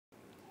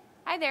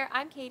Hi there,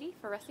 I'm Katy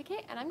for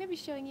RustiKate, and I'm going to be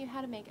showing you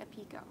how to make a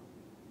picot.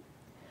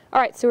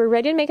 Alright, so we're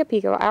ready to make a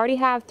picot. I already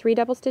have 3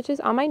 double stitches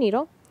on my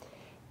needle,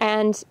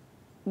 and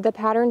the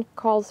pattern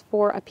calls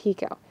for a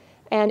picot.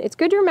 And it's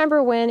good to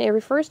remember when it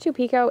refers to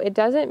picot, it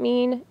doesn't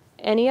mean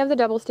any of the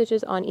double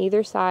stitches on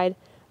either side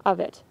of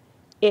it.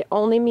 It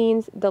only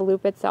means the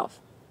loop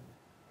itself.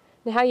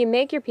 Now how you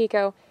make your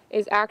picot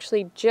is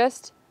actually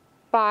just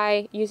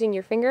by using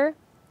your finger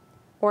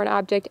or an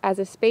object as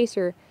a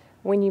spacer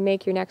when you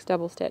make your next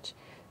double stitch.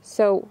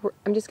 So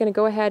I'm just going to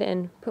go ahead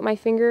and put my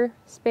finger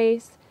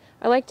space.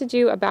 I like to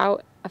do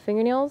about a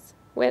fingernail's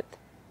width,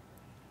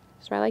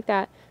 just right like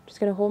that. I'm just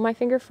going to hold my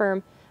finger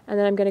firm, and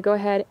then I'm going to go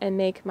ahead and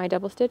make my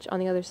double stitch on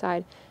the other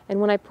side.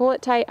 And when I pull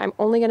it tight, I'm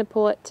only going to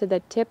pull it to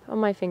the tip of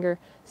my finger,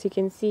 so you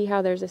can see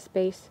how there's a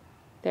space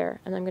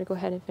there. And I'm going to go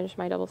ahead and finish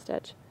my double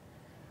stitch.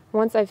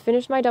 Once I've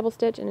finished my double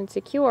stitch and it's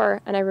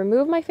secure, and I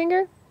remove my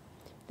finger,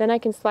 then I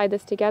can slide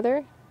this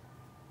together,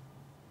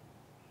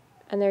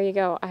 and there you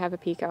go, I have a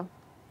picot.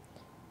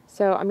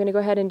 So I'm going to go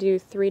ahead and do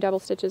 3 double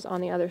stitches on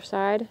the other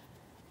side.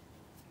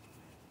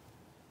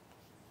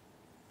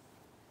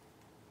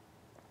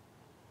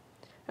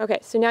 Okay,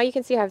 so now you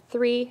can see I have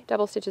 3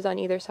 double stitches on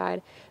either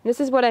side. And this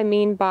is what I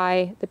mean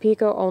by the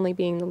picot only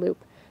being the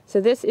loop. So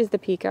this is the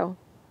picot.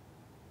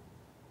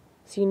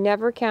 So you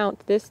never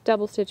count this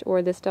double stitch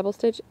or this double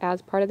stitch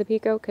as part of the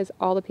picot, because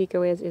all the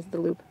picot is the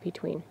loop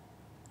between.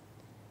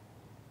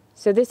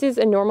 So this is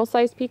a normal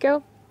sized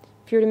picot.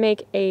 If you were to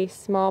make a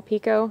small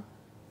picot,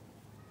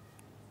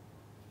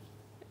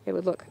 it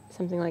would look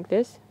something like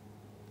this.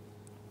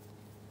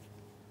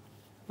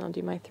 I'll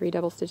do my 3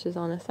 double stitches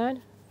on this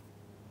side,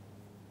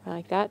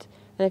 like that.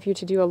 And if you were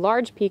to do a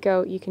large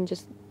picot, you can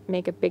just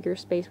make a bigger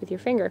space with your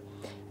finger.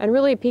 And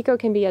really, a picot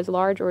can be as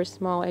large or as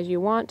small as you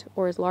want,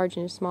 or as large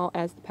and as small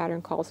as the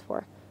pattern calls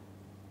for.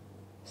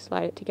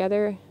 Slide it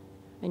together,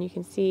 and you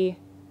can see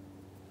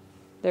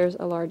there's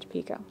a large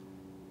picot.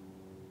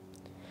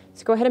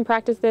 So go ahead and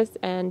practice this,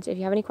 and if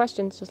you have any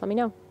questions, just let me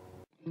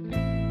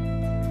know.